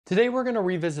Today we're going to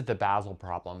revisit the Basel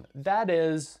problem. That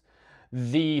is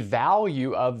the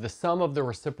value of the sum of the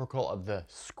reciprocal of the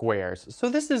squares. So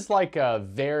this is like a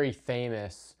very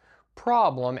famous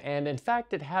problem, and in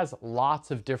fact it has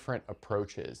lots of different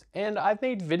approaches. And I've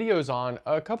made videos on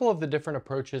a couple of the different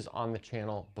approaches on the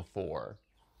channel before.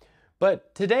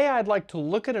 But today I'd like to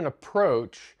look at an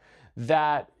approach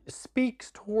that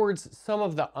speaks towards some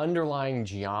of the underlying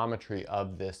geometry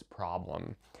of this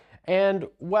problem. And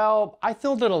well, I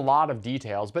filled in a lot of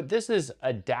details, but this is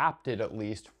adapted at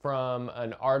least from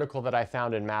an article that I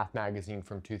found in Math Magazine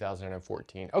from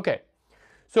 2014. Okay,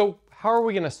 so how are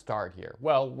we going to start here?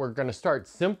 Well, we're going to start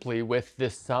simply with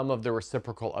this sum of the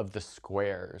reciprocal of the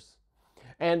squares.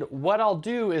 And what I'll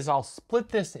do is I'll split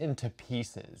this into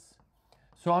pieces.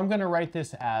 So I'm going to write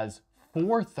this as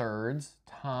 4/3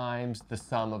 times the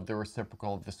sum of the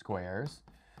reciprocal of the squares.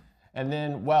 And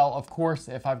then, well, of course,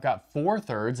 if I've got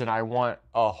 4/3 and I want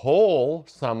a whole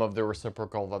sum of the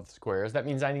reciprocal of the squares, that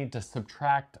means I need to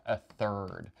subtract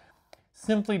 1/3.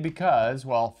 Simply because,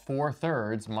 well,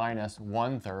 4/3 minus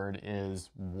 1/3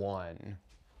 is 1.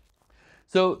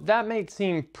 So that may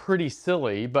seem pretty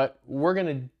silly, but we're going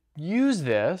to use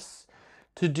this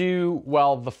to do,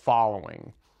 well, the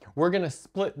following. We're going to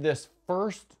split this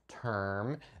first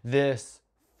term, this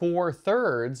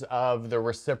 4/3 of the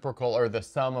reciprocal, or the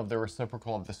sum of the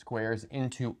reciprocal of the squares,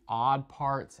 into odd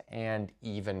parts and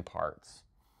even parts.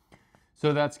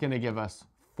 So that's going to give us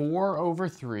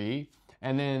 4/3,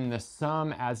 and then the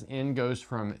sum as n goes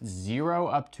from 0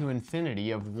 up to infinity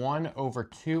of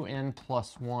 1/2n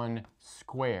plus 1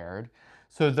 squared.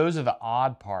 So those are the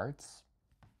odd parts.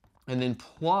 And then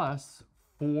plus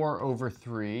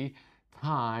 4/3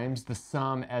 times the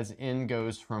sum as n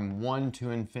goes from 1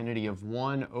 to infinity of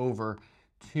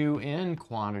 1/2n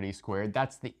quantity squared.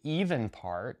 That's the even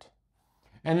part.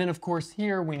 And then, of course,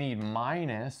 here we need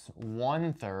minus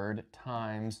 1/3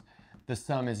 times the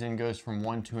sum as n goes from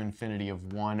 1 to infinity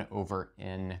of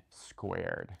 1/n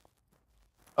squared.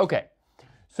 Okay,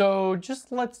 so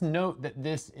just let's note that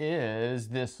this is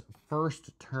this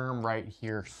first term right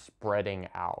here spreading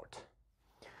out.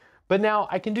 But now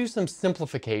I can do some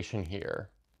simplification here.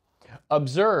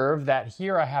 Observe that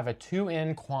here I have a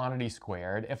 2n quantity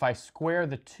squared. If I square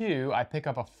the 2, I pick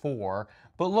up a 4.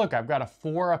 But look, I've got a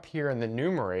 4 up here in the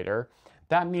numerator.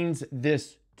 That means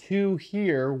this 2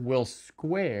 here will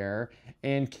square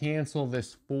and cancel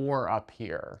this 4 up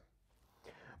here.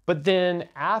 But then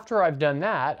after I've done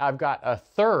that, I've got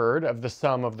 1/3 of the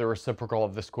sum of the reciprocal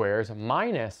of the squares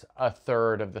minus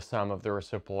 1/3 of the sum of the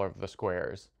reciprocal of the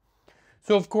squares.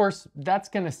 So of course, that's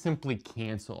going to simply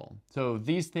cancel. So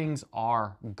these things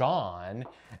are gone.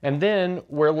 And then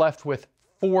we're left with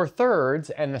 4/3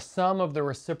 and the sum of the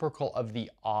reciprocal of the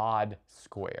odd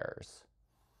squares.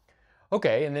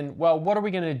 Okay, and then, well, what are we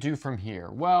going to do from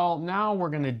here? Well, now we're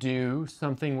going to do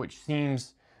something which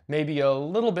seems maybe a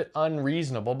little bit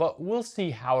unreasonable, but we'll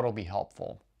see how it'll be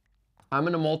helpful. I'm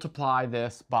going to multiply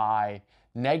this by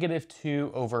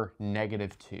 -2 over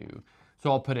 -2. So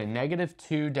I'll put a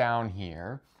 -2 down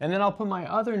here, and then I'll put my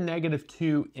other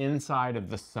 -2 inside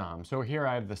of the sum. So here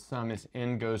I have the sum as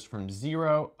n goes from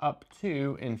 0 up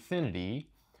to infinity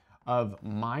of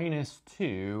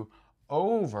 -2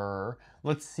 over,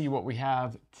 let's see what we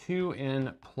have,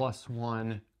 2n plus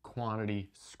 1 quantity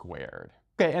squared.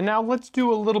 Okay, and now let's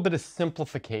do a little bit of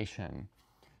simplification.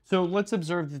 So let's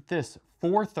observe that this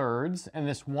 4/3 and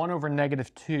this 1 over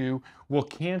 -2 will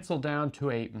cancel down to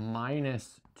a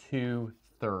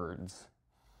 -2/3.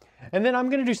 And then I'm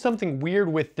going to do something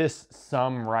weird with this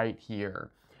sum right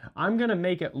here. I'm going to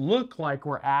make it look like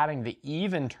we're adding the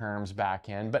even terms back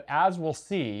in, but as we'll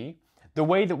see, the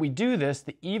way that we do this,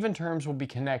 the even terms will be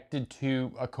connected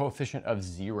to a coefficient of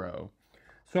 0.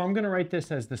 So I'm going to write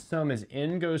this as the sum as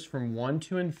n goes from 1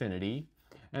 to infinity,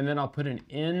 and then I'll put an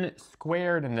n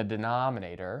squared in the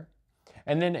denominator.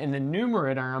 And then in the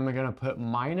numerator, I'm going to put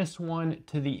 -1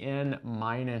 to the n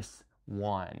minus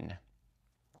 1.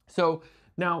 So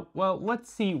now, well,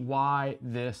 let's see why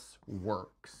this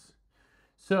works.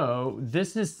 So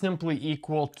this is simply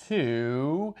equal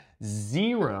to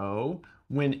 0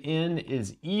 when n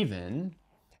is even,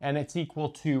 and it's equal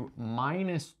to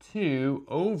 -2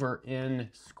 over n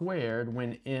squared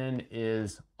when n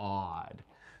is odd.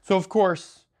 So of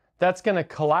course, that's going to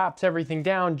collapse everything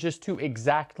down just to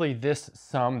exactly this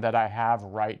sum that I have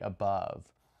right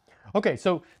above. Okay,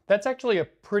 so that's actually a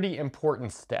pretty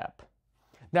important step.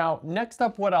 Now, next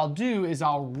up, what I'll do is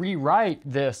I'll rewrite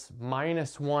this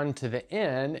 -1 to the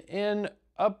n in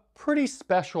a pretty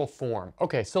special form.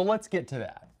 Okay, so let's get to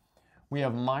that. We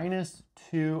have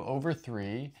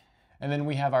 -2/3, and then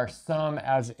we have our sum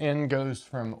as n goes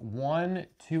from 1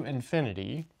 to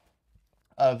infinity.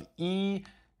 of e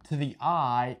to the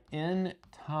I n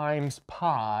times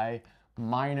pi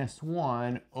minus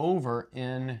 1 over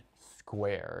n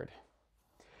squared.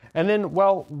 And then,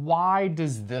 well, why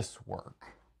does this work?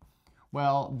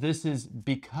 Well, this is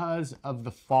because of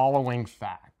the following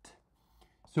fact.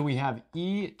 So we have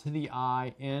e to the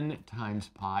I n times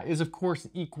pi is, of course,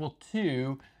 equal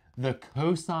to the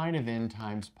cosine of n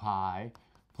times pi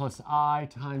plus I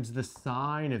times the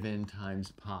sine of n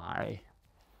times pi.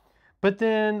 But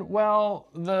then, well,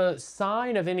 the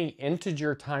sine of any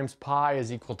integer times pi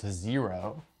is equal to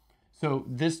 0. So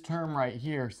this term right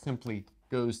here simply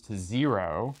goes to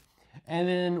 0. And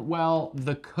then, well,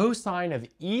 the cosine of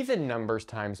even numbers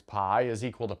times pi is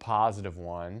equal to positive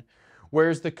 1,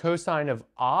 whereas the cosine of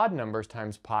odd numbers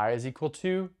times pi is equal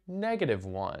to negative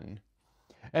 1.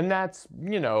 And that's,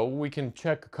 we can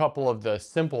check a couple of the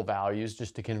simple values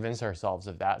just to convince ourselves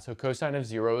of that. So cosine of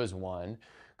 0 is 1,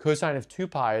 cosine of 2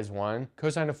 pi is 1,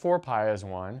 cosine of 4 pi is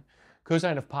 1,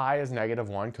 cosine of pi is negative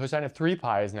 1, cosine of 3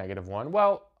 pi is negative 1.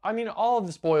 Well, I mean, all of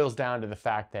this boils down to the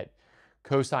fact that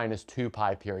cosine is 2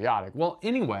 pi periodic. Well,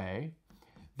 anyway,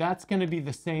 that's going to be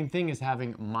the same thing as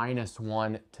having minus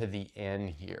 1 to the n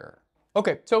here.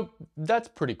 Okay, so that's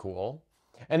pretty cool.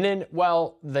 And then,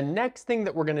 well, the next thing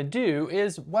that we're going to do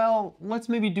is, well, let's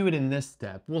maybe do it in this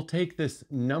step. We'll take this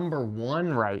number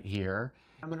 1 right here.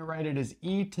 I'm going to write it as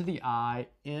e to the I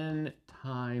n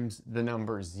times the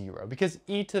number 0, because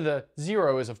e to the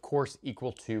 0 is, of course,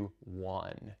 equal to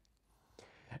 1.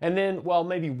 And then, well,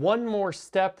 maybe one more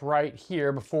step right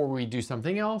here before we do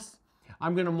something else.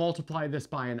 I'm going to multiply this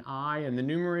by an I in the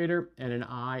numerator and an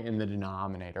I in the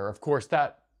denominator. Of course,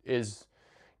 that is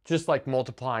just like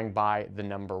multiplying by the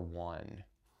number 1.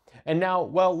 And now,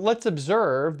 well, let's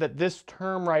observe that this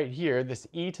term right here, this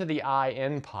e to the I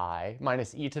n pi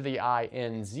minus e to the I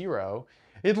n 0,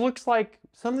 it looks like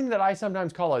something that I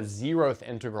sometimes call a zeroth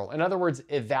integral. In other words,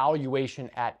 evaluation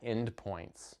at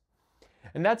endpoints.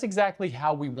 And that's exactly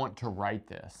how we want to write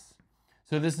this.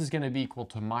 So this is going to be equal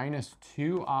to minus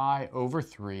 2I over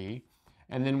 3.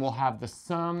 And then we'll have the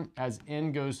sum as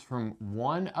n goes from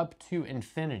 1 up to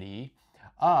infinity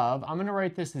of, I'm going to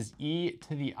write this as e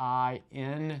to the I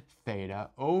n theta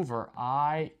over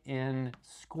I n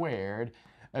squared,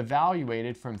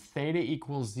 evaluated from theta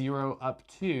equals 0 up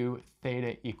to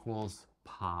theta equals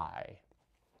pi.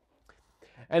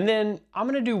 And then I'm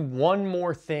going to do one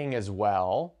more thing as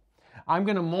well. I'm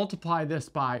going to multiply this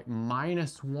by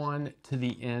minus 1 to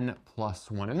the n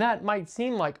plus 1. And that might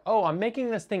seem like, oh, I'm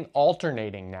making this thing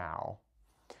alternating now.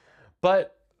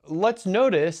 But let's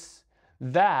notice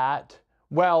that,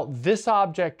 well, this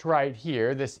object right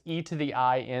here, this e to the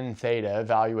I n theta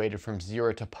evaluated from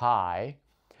 0 to pi,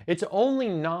 it's only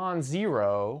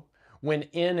non-zero when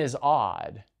n is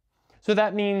odd. So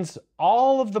that means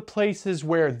all of the places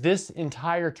where this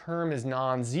entire term is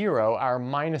non-zero, our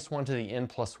minus 1 to the n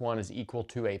plus 1 is equal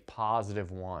to a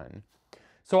positive 1.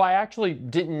 So I actually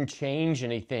didn't change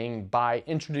anything by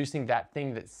introducing that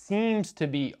thing that seems to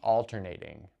be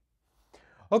alternating.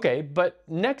 Okay, but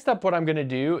next up what I'm going to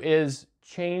do is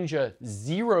change a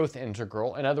zeroth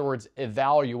integral, in other words,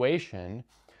 evaluation,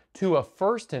 to a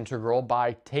first integral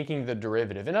by taking the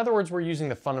derivative. In other words, we're using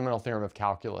the fundamental theorem of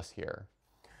calculus here.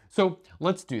 So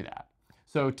let's do that.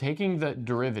 So taking the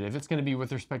derivative, it's going to be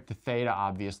with respect to theta,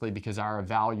 obviously, because our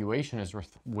evaluation is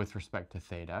with respect to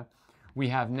theta. We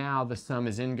have now the sum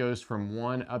as n goes from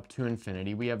 1 up to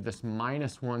infinity. We have this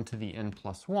minus 1 to the n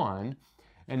plus 1.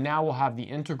 And now we'll have the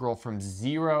integral from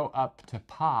 0 up to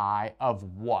pi of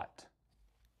what?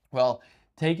 Well,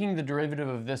 taking the derivative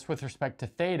of this with respect to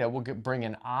theta, we'll bring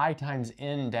an I times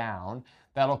n down.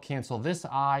 That'll cancel this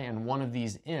I and one of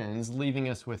these n's, leaving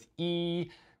us with e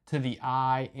to the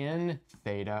I n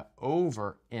theta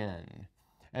over n.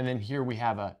 And then here we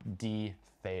have a d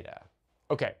theta.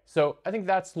 Okay, so I think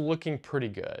that's looking pretty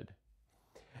good.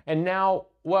 And now,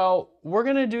 well, we're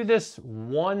going to do this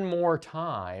one more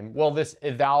time. Well, this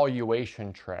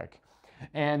evaluation trick.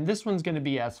 And this one's going to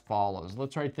be as follows.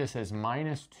 Let's write this as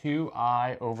minus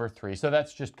 2I over 3. So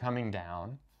that's just coming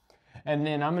down. And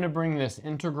then I'm going to bring this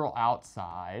integral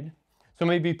outside. So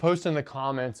maybe post in the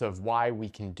comments of why we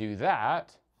can do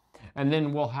that. And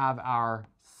then we'll have our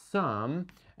sum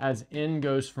as n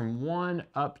goes from 1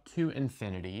 up to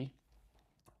infinity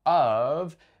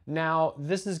of, now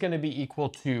this is going to be equal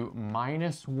to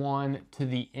minus 1 to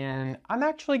the n. I'm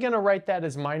actually going to write that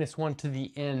as minus 1 to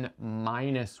the n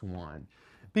minus 1.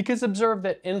 Because observe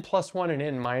that n plus 1 and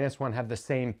n minus 1 have the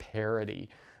same parity.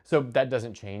 So that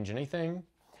doesn't change anything.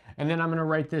 And then I'm going to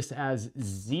write this as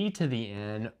z to the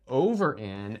n over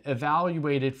n,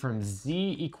 evaluated from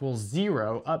z equals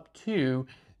 0 up to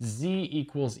z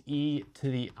equals e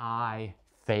to the I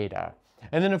theta.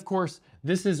 And then of course,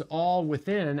 this is all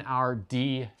within our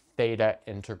d theta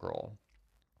integral.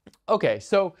 Okay,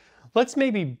 so let's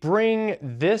maybe bring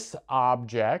this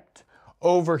object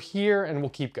over here and we'll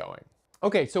keep going.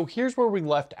 Okay, so here's where we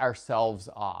left ourselves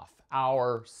off.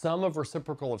 Our sum of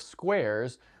reciprocal of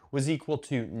squares was equal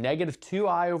to negative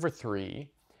 2i over 3.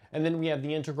 And then we have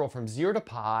the integral from 0 to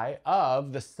pi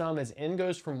of the sum as n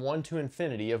goes from 1 to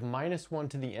infinity of minus 1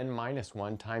 to the n minus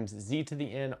 1 times z to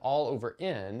the n all over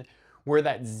n, where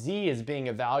that z is being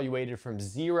evaluated from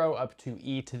 0 up to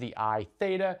e to the I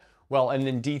theta, well, and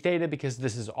then d theta because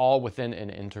this is all within an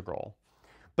integral.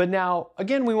 But now,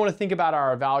 again, we want to think about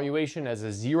our evaluation as a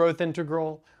 0th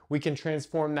integral. We can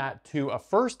transform that to a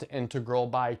first integral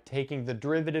by taking the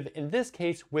derivative, in this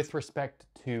case, with respect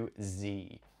to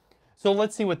z. So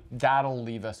let's see what that'll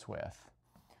leave us with.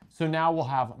 So now we'll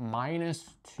have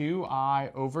minus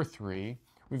 2i over 3.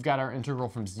 We've got our integral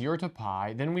from 0 to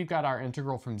pi. Then we've got our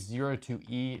integral from 0 to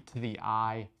e to the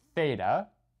I theta.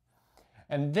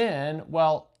 And then,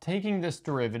 well, taking this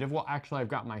derivative, well, actually, I've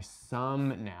got my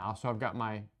sum now. So I've got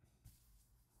my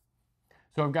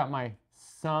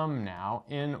sum now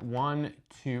in 1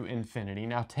 to infinity.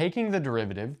 Now, taking the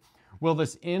derivative, well,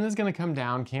 this n is going to come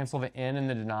down, cancel the n in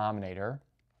the denominator,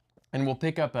 and we'll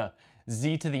pick up a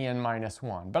z to the n minus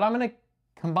 1. But I'm going to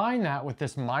combine that with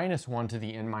this minus 1 to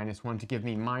the n minus 1 to give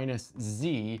me minus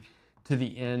z to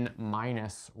the n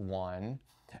minus 1.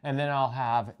 And then I'll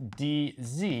have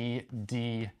dz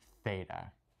d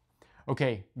theta.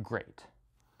 Okay, great.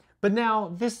 But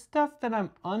now this stuff that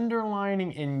I'm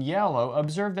underlining in yellow,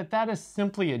 observe that that is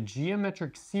simply a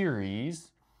geometric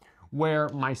series where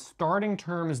my starting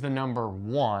term is the number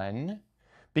 1,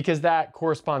 because that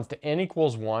corresponds to n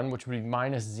equals 1, which would be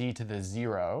minus z to the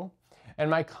 0. And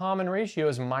my common ratio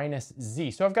is minus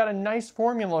z. So I've got a nice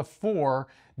formula for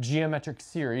geometric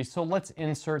series. So let's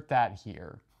insert that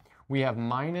here. We have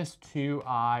minus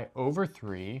 2i over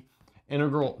 3,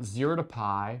 integral 0 to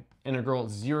pi, integral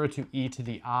 0 to e to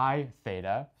the I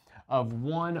theta, of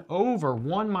 1 over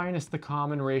 1 minus the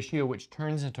common ratio, which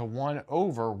turns into 1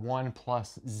 over 1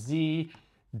 plus z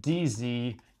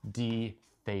dz d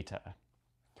theta.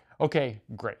 Okay,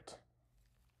 great.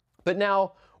 But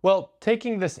now, well,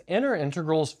 taking this inner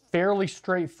integral is fairly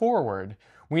straightforward.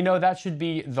 We know that should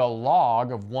be the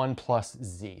log of 1 plus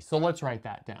z. So let's write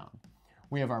that down.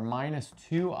 We have our minus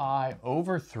 2i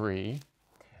over 3,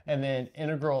 and then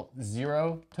integral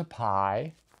 0 to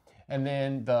pi, and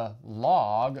then the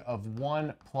log of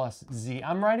 1 plus z.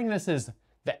 I'm writing this as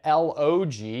the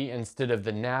log instead of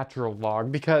the natural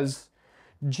log because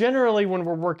generally when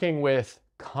we're working with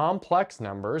complex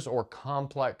numbers or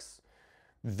complex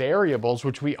variables,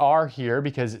 which we are here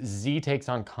because z takes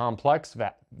on complex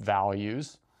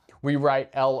values, we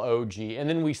write log, and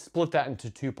then we split that into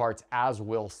two parts as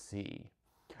we'll see.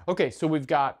 Okay, so we've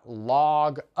got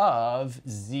log of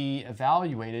z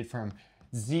evaluated from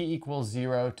z equals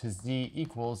 0 to z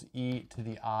equals e to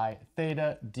the I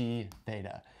theta d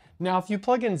theta. Now, if you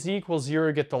plug in z equals 0,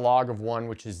 you get the log of 1,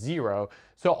 which is 0.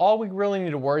 So all we really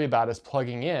need to worry about is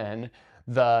plugging in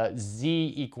the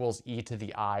z equals e to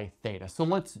the I theta. So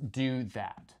let's do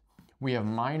that. We have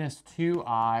minus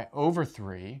 2i over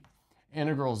 3,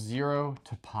 integral 0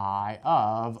 to pi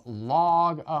of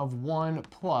log of 1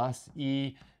 plus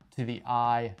e to the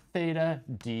I theta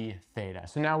d theta.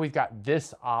 So now we've got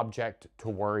this object to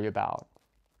worry about.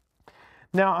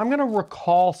 Now I'm going to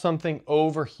recall something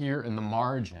over here in the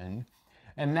margin,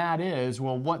 and that is,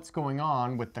 well, what's going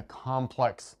on with the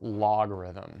complex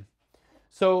logarithm?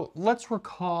 So let's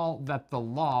recall that the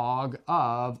log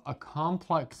of a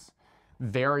complex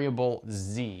variable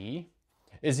z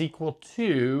is equal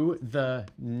to the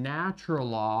natural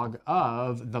log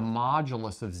of the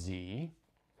modulus of z,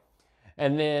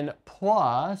 and then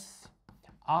plus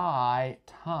I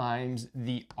times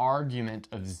the argument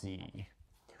of z.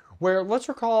 Where let's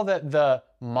recall that the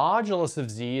modulus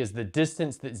of z is the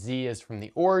distance that z is from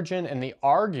the origin, and the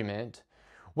argument,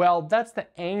 well, that's the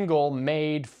angle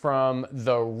made from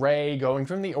the ray going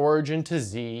from the origin to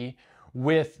z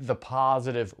with the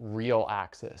positive real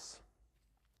axis.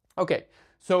 Okay,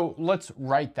 so let's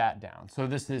write that down. So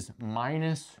this is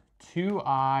minus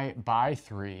 2i by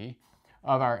 3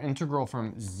 of our integral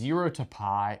from 0 to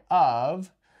pi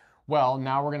of, well,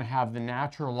 now we're going to have the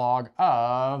natural log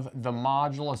of the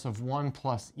modulus of 1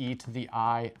 plus e to the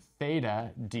I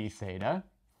theta d theta.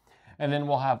 And then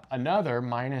we'll have another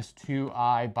minus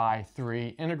 2i by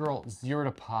 3 integral 0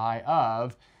 to pi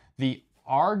of the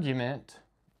argument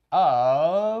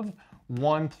of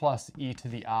 1 plus e to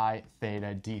the I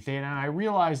theta d theta. And I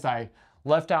realized I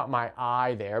Left out my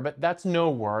I there, but that's no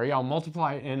worry. I'll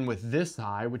multiply it in with this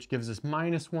I, which gives us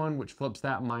 -1, which flips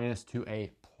that minus to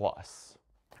a plus.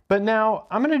 But now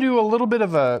I'm going to do a little bit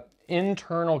of a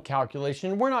internal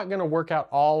calculation. We're not going to work out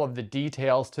all of the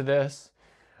details to this.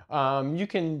 You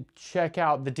can check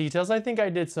out the details. I think I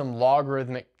did some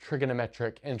logarithmic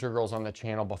trigonometric integrals on the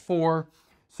channel before.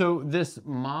 So this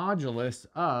modulus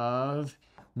of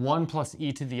 1 plus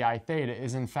e to the I theta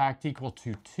is in fact equal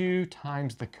to 2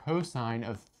 times the cosine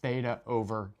of theta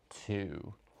over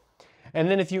 2. And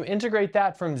then if you integrate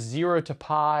that from 0 to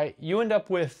pi, you end up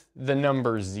with the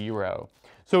number 0.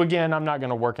 So again, I'm not going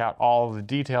to work out all of the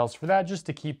details for that, just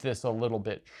to keep this a little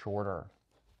bit shorter.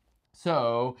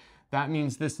 So that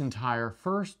means this entire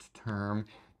first term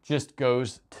just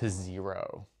goes to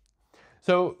 0.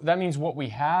 So that means what we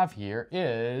have here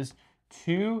is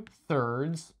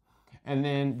 2/3 and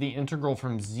then the integral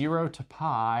from 0 to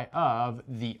pi of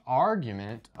the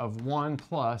argument of 1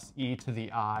 plus e to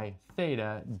the I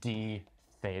theta d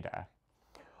theta.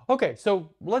 Okay, so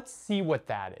let's see what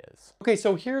that is. Okay,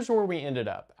 so here's where we ended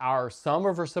up. Our sum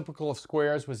of reciprocal of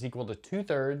squares was equal to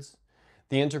 2/3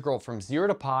 the integral from 0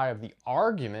 to pi of the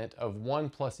argument of 1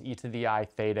 plus e to the I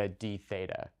theta d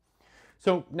theta.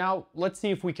 So now let's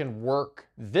see if we can work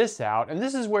this out, and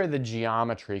this is where the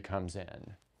geometry comes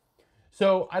in.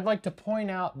 So I'd like to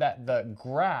point out that the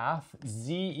graph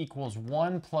z equals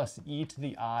 1 plus e to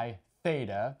the I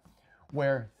theta,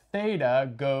 where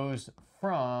theta goes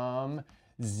from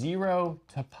 0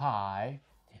 to pi,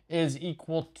 is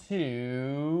equal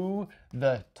to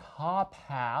the top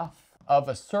half of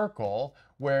a circle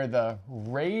where the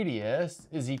radius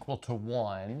is equal to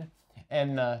 1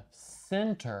 and the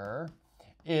center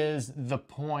is the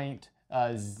point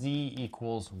z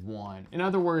equals 1. In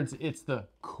other words, it's the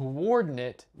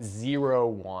coordinate 0,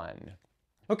 1.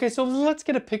 Okay, so let's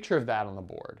get a picture of that on the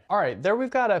board. All right, there we've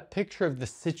got a picture of the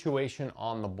situation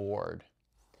on the board.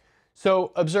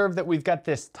 So observe that we've got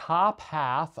this top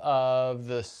half of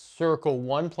the circle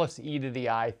 1 plus e to the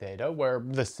I theta, where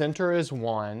the center is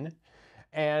 1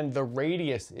 and the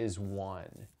radius is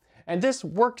 1. And this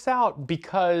works out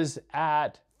because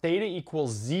at theta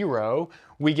equals 0,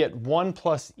 we get 1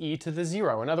 plus e to the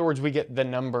 0. In other words, we get the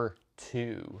number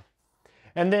 2.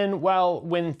 And then, well,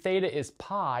 when theta is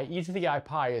pi, e to the I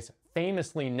pi is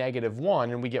famously -1,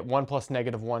 and we get 1 plus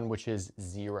 -1, which is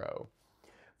 0.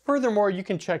 Furthermore, you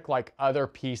can check like other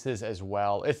pieces as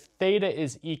well. If theta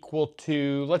is equal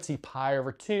to, let's see, pi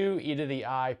over 2, e to the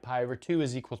I pi over 2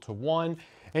 is equal to 1,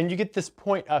 and you get this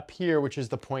point up here, which is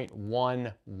the point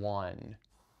 1, 1.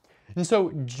 And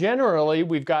so generally,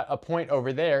 we've got a point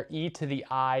over there, e to the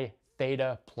I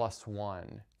theta plus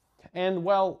 1. And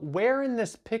well, where in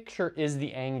this picture is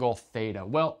the angle theta?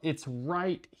 Well, it's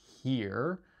right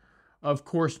here. Of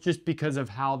course, just because of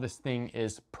how this thing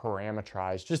is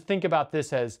parametrized. Just think about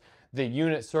this as the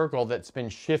unit circle that's been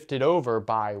shifted over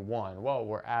by 1. Well,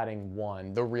 we're adding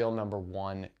 1, the real number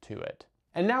 1 to it.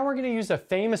 And now we're going to use a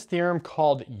famous theorem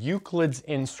called Euclid's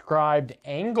inscribed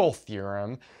angle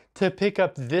theorem to pick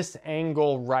up this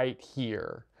angle right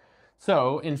here.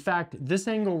 So, in fact, this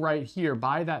angle right here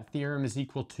by that theorem is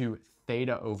equal to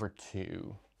theta over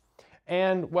 2.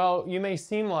 And, well, you may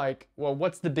seem like, well,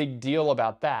 what's the big deal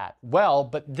about that? Well,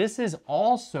 but this is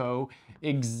also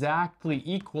exactly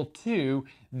equal to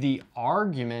the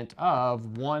argument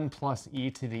of 1 plus e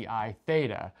to the I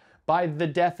theta. By the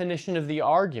definition of the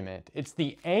argument, it's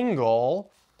the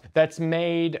angle that's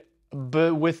made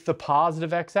with the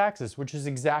positive x-axis, which is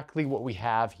exactly what we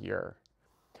have here.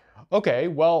 Okay,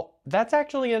 well, that's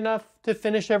actually enough to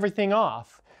finish everything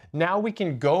off. Now we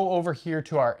can go over here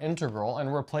to our integral and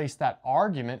replace that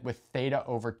argument with theta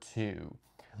over 2.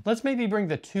 Let's maybe bring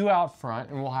the 2 out front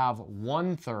and we'll have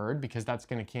 1/3 because that's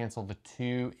going to cancel the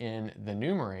 2 in the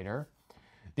numerator.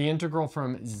 The integral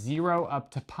from 0 up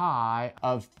to pi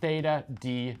of theta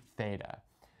d theta.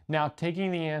 Now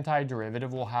taking the antiderivative,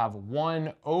 we'll have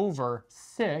 1 over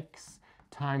 6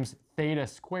 times theta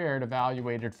squared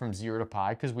evaluated from 0 to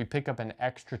pi because we pick up an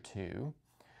extra 2.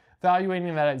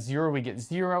 Evaluating that at 0, we get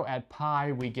 0. At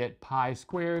pi, we get pi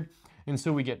squared. And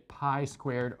so we get pi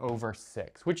squared over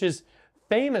 6, which is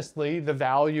famously the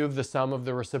value of the sum of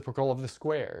the reciprocal of the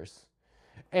squares.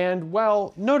 And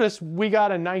well, notice we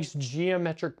got a nice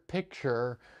geometric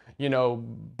picture,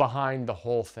 behind the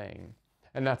whole thing.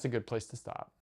 And that's a good place to stop.